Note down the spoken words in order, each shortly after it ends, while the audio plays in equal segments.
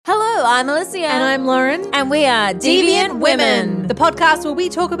I'm Alicia. And I'm Lauren. And we are Deviant Women. The podcast where we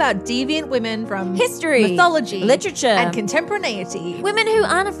talk about deviant women from history, mythology, literature, and contemporaneity. Women who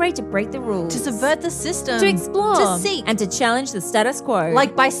aren't afraid to break the rules, To subvert the system. to explore, To seek. and to challenge the status quo.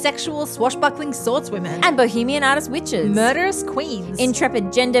 Like bisexual swashbuckling swordswomen. And bohemian artist witches. Murderous queens.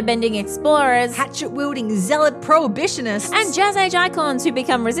 Intrepid gender-bending explorers. Hatchet-wielding zealot prohibitionists. And jazz age icons who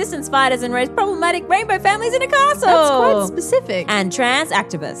become resistance fighters and raise problematic rainbow families in a castle. That's quite specific. And trans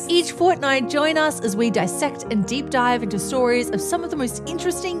activists. Each fortnight, join us as we dissect and deep dive into stories of some of the most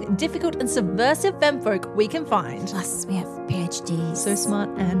interesting, difficult, and subversive femfolk we can find. Plus, we have PhDs. So smart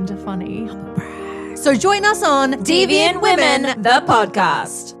and funny. So join us on Deviant Women, the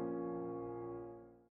podcast.